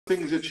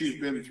things that you've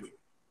been through,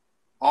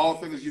 all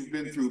the things you've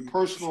been through,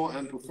 personal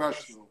and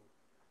professional,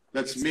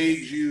 that's made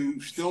you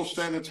still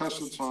stand the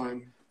test of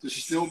time, to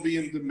still be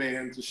in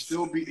demand, to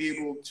still be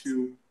able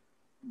to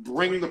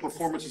bring the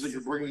performances that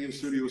you're bringing in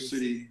Studio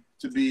City,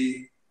 to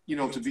be, you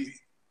know, to be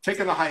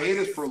taking a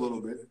hiatus for a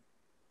little bit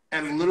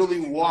and literally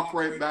walk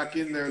right back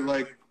in there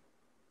like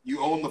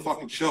you own the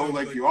fucking show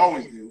like you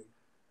always do.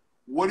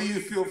 What do you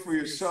feel for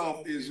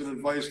yourself is an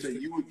advice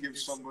that you would give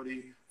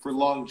somebody for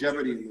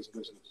longevity in this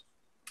business?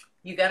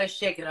 You got to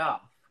shake it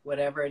off.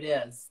 Whatever it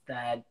is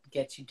that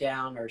gets you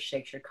down or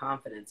shakes your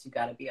confidence, you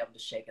got to be able to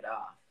shake it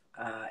off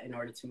in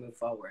order to move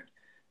forward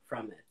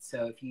from it.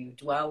 So if you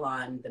dwell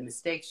on the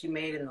mistakes you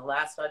made in the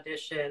last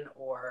audition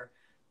or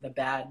the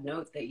bad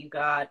note that you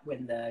got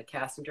when the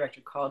casting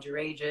director called your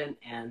agent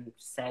and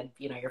said,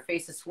 you know, your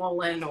face is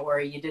swollen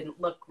or you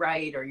didn't look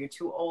right or you're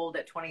too old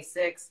at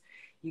 26,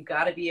 you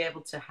got to be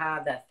able to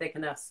have that thick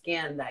enough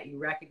skin that you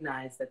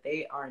recognize that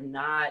they are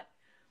not,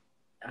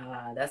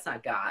 that's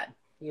not God.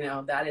 You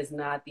know, that is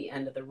not the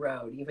end of the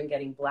road. Even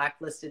getting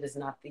blacklisted is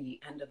not the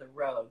end of the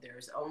road.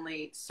 There's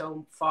only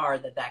so far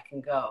that that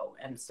can go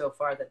and so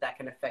far that that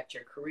can affect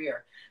your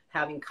career.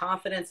 Having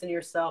confidence in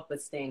yourself,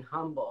 but staying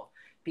humble,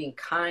 being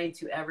kind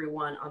to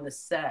everyone on the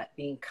set,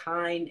 being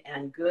kind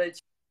and good.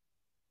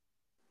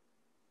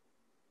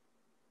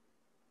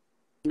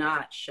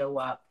 Not show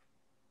up.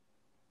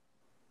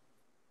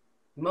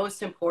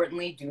 Most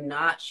importantly, do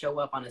not show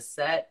up on a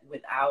set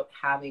without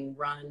having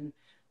run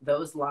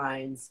those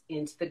lines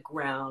into the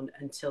ground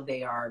until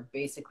they are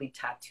basically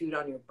tattooed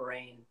on your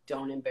brain.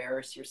 Don't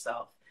embarrass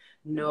yourself.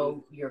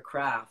 Know your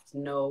craft,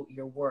 know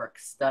your work,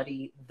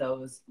 study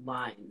those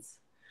lines,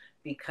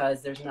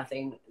 because there's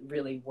nothing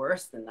really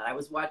worse than that. I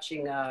was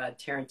watching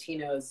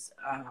Tarantino's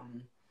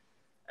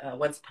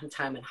Once Upon a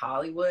Time in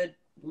Hollywood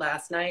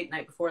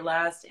night before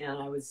last,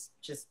 and I was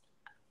just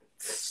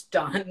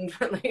stunned.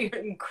 Really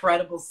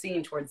incredible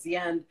scene towards the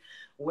end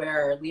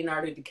where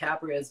Leonardo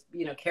DiCaprio's,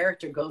 you know,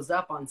 character goes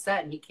up on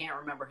set and he can't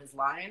remember his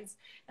lines,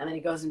 and then he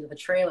goes into the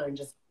trailer and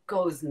just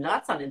goes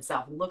nuts on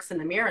himself and looks in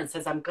the mirror and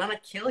says, I'm gonna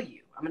kill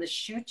you, I'm gonna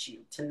shoot you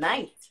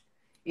tonight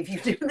if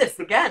you do this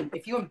again,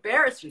 if you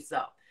embarrass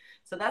yourself.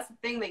 So that's the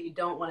thing that you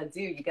don't want to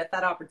do. You get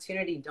that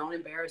opportunity, don't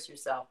embarrass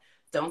yourself.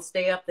 Don't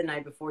stay up the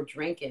night before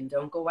drinking,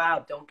 don't go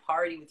out, don't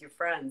party with your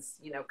friends,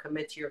 you know,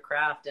 commit to your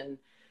craft and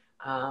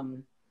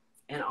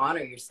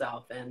honor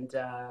yourself and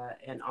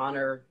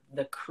honor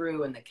the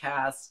crew and the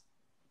cast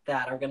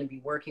that are going to be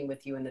working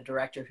with you and the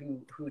director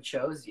who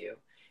chose you.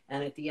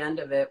 And at the end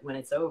of it, when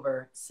it's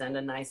over, send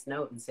a nice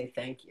note and say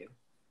thank you.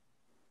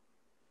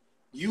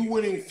 You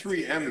winning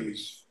 3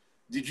 Emmys,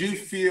 did you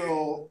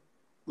feel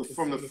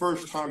from the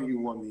first time you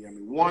won the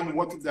Emmy, one,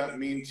 what did that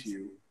mean to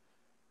you?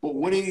 But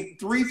winning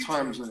 3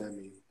 times an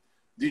Emmy,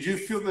 did you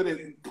feel that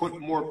it put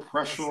more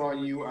pressure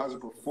on you as a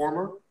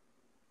performer?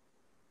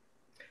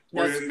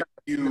 No,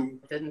 you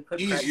didn't put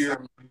easier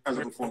pressure on me. As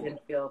a performer? I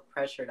didn't feel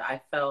pressured.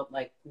 I felt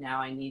like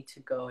now I need to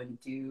go and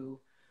do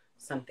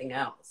something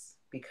else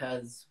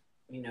because,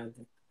 you know,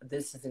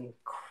 this is an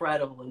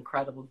incredible,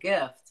 incredible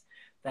gift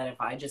that if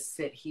I just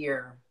sit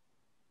here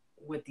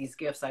with these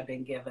gifts I've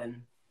been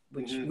given,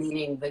 which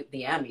meaning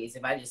the Emmys,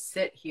 if I just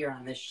sit here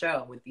on this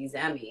show with these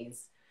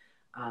Emmys,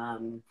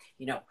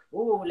 you know,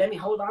 oh, let me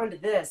hold on to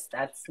this.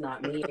 That's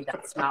not me.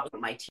 That's not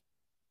what my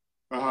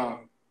team.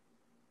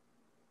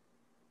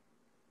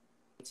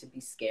 To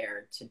be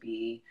scared, to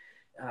be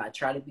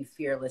try to be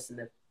fearless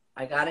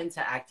I got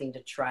into acting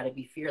to try to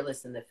be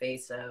fearless in the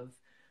face of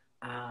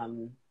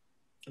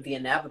the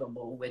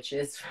inevitable, which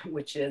is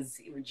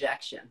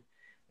rejection.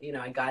 You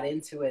know, I got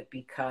into it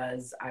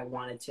because I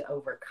wanted to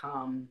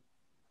overcome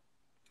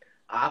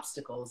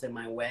obstacles in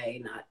my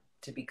way, not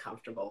to be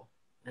comfortable.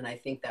 And I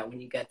think that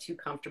when you get too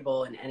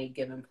comfortable in any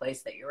given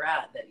place that you're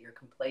at, that you're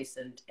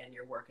complacent and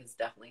your work is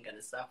definitely going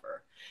to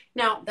suffer.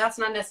 Now, that's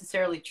not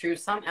necessarily true.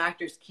 Some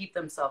actors keep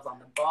themselves on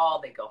the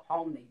ball. They go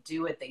home, they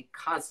do it. They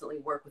constantly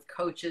work with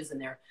coaches and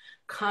they're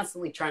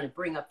constantly trying to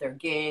bring up their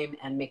game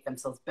and make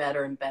themselves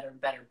better and better and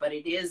better. But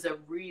it is a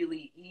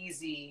really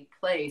easy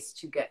place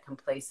to get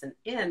complacent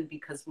in,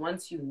 because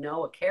once you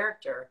know a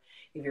character,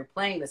 if you're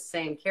playing the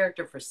same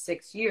character for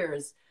 6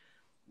 years,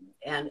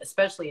 and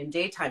especially in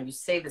daytime, you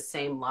say the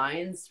same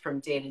lines from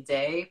day to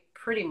day,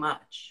 pretty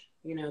much.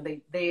 You know,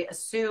 they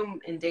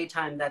assume in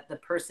daytime that the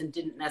person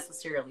didn't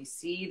necessarily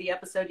see the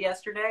episode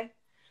yesterday,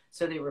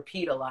 so they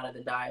repeat a lot of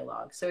the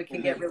dialogue. So it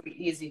can get really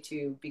easy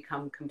to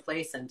become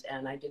complacent,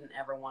 and I didn't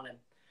ever want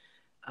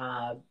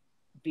to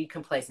be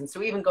complacent.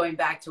 So even going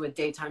back to a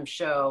daytime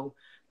show,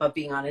 but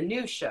being on a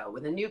new show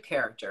with a new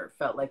character,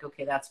 felt like,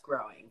 okay, that's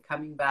growing.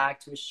 Coming back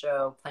to a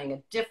show, playing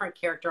a different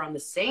character on the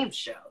same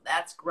show,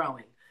 that's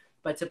growing.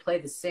 But to play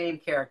the same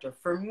character,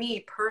 for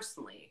me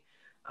personally,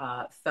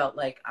 felt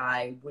like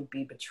I would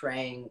be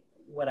betraying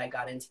what I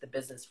got into the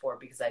business for,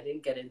 because I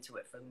didn't get into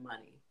it for the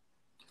money.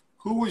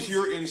 Who was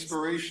your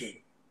inspiration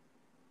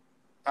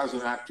as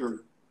an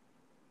actor?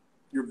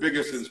 Your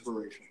biggest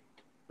inspiration?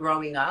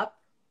 Growing up?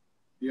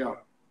 Yeah.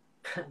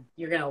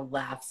 You're going to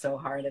laugh so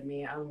hard at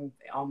me. I'm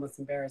almost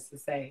embarrassed to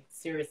say.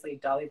 Seriously,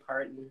 Dolly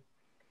Parton.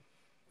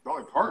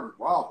 Dolly Parton.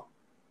 Wow.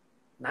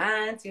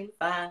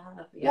 925.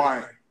 Yeah.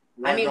 Why?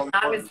 I mean, Dolly when I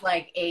Parton? was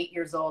like 8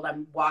 years old,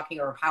 I'm walking,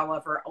 or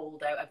however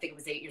old, I think it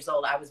was 8 years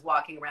old, I was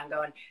walking around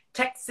going,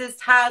 Texas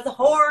has a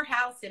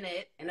whorehouse in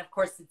it. And of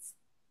course, it's.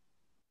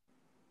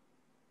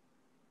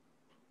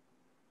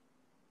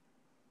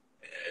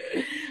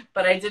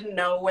 But I didn't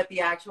know what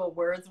the actual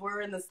words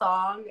were in the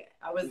song.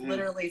 I was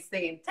literally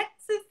singing,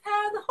 Texas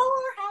has a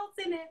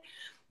whorehouse in it.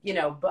 You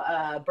know,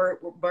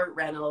 Burt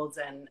Reynolds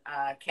and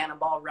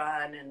Cannonball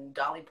Run and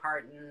Dolly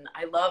Parton.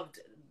 I loved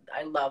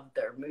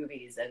their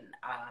movies, and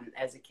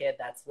as a kid,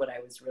 that's what I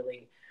was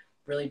really,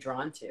 really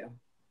drawn to.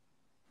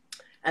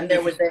 And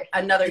there was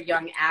another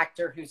young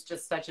actor who's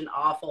just such an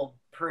awful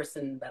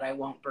person that I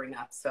won't bring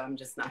up. So I'm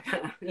just not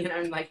gonna,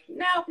 I'm like,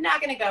 no, I'm not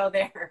gonna go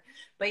there.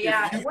 But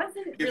yeah, it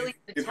wasn't really,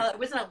 I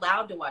wasn't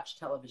allowed to watch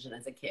television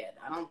as a kid.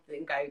 I don't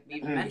think I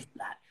even mentioned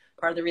that.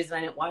 Part of the reason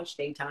I didn't watch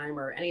daytime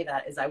or any of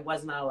that is I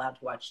was not allowed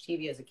to watch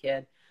TV as a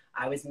kid.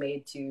 I was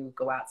made to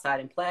go outside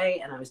and play,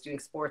 and I was doing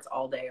sports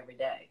all day, every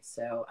day.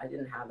 So I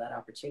didn't have that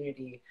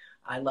opportunity.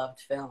 I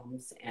loved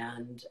films,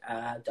 and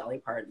Dolly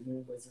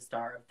Parton was the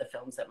star of the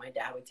films that my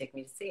dad would take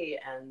me to see.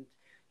 And,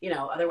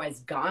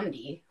 otherwise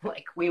Gandhi,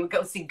 like we would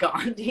go see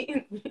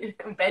Gandhi,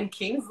 Ben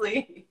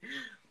Kingsley.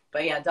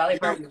 But yeah, Dolly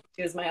Parton,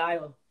 she was my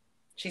idol.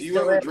 Do you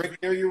have a drink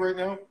near you right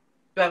now?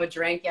 Do I have a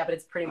drink? Yeah, but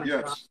it's pretty much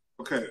gone. Yes.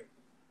 Okay.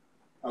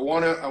 I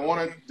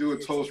wanna do a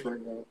toast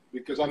right now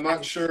because I'm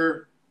not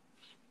sure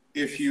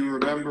if you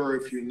remember,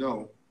 if you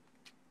know.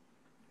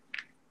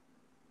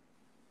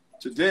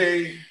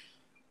 Today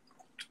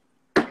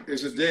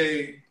is a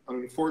day, an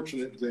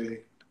unfortunate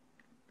day,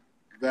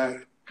 that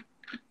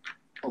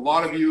a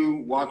lot of you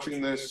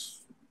watching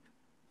this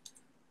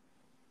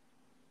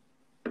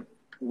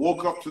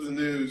woke up to the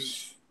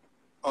news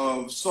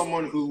of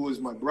someone who was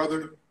my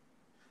brother,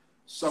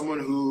 someone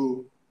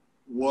who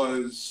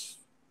was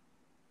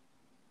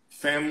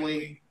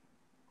family,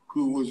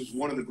 who was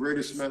one of the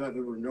greatest men I've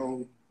ever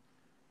known,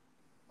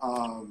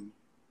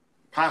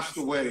 passed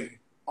away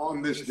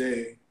on this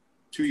day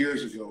 2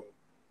 years ago.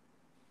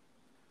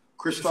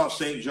 Christophe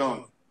St.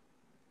 John.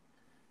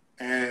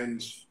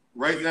 And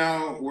right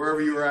now,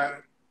 wherever you're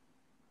at,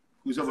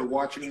 who's ever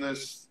watching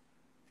this,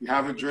 if you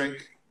have a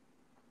drink,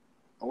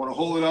 I want to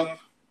hold it up.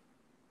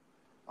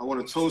 I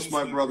want to toast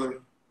my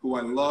brother, who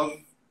I love,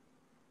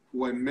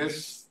 who I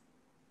miss,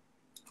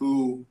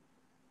 who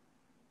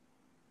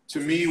to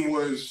me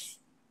was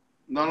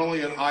not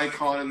only an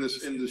icon in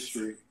this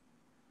industry,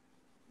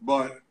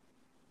 but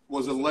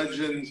was a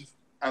legend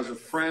as a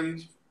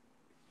friend,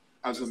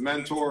 as a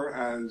mentor,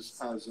 as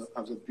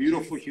a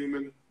beautiful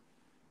human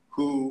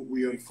who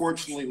we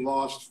unfortunately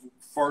lost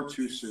far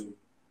too soon.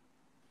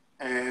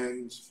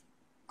 And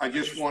I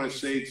just want to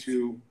say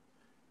to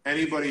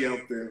anybody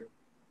out there,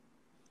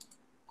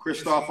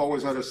 Christophe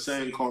always had a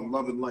saying called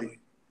love and light.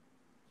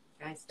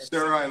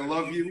 Sarah, I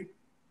love you.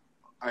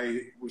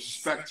 I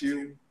respect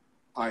you.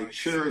 I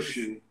cherish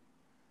you.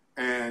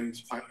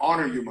 And I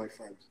honor you, my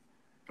friend.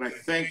 And I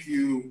thank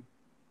you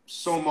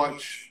so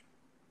much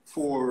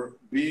for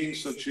being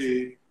such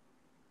a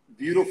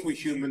beautiful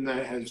human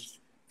that has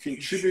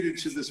contributed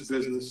to this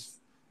business,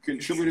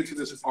 contributed to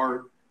this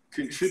art,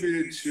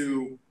 contributed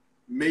to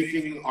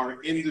making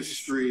our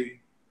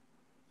industry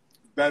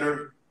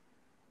better.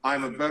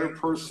 I'm a better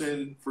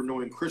person for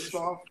knowing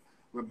Christophe.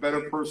 I'm a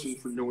better person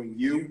for knowing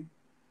you.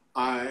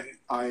 I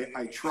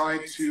try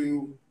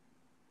to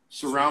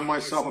surround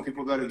myself with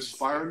people that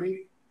inspire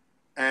me.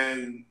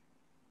 And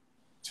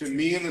to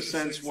me, in the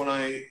sense,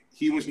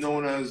 he was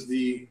known as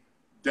the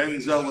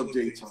Denzel of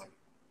daytime.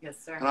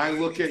 Yes, sir. And I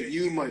look at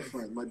you, my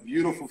friend, my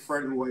beautiful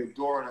friend who I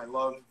adore and I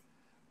love,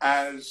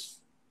 as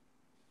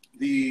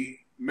the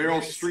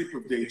Meryl Streep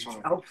of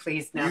daytime. Oh,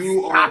 please, no.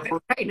 You are a person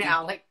right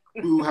now.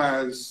 who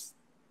has,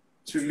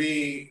 to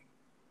me,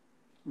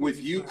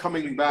 with you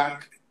coming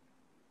back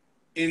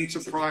into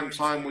prime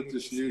time with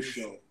this new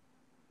show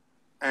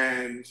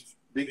and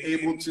being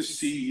able to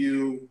see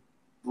you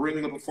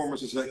bring the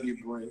performances that you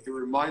bring, it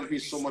reminds me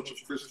so much of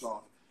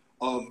Christophe,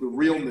 of the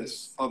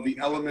realness, of the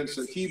elements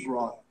that he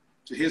brought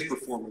to his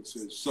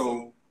performances.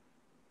 So,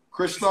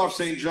 Christophe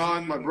St.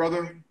 John, my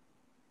brother,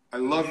 I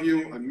love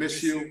you, I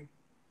miss you,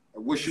 I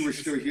wish you were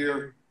still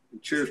here,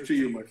 and cheers to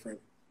you, my friend.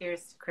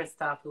 Here's to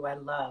Christophe, who I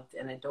loved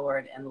and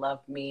adored and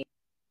loved me.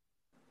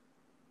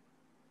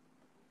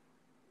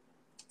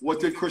 What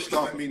did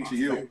Christophe mean to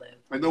you?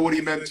 I know what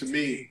he meant to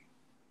me,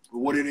 but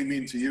what did he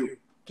mean to you?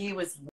 He was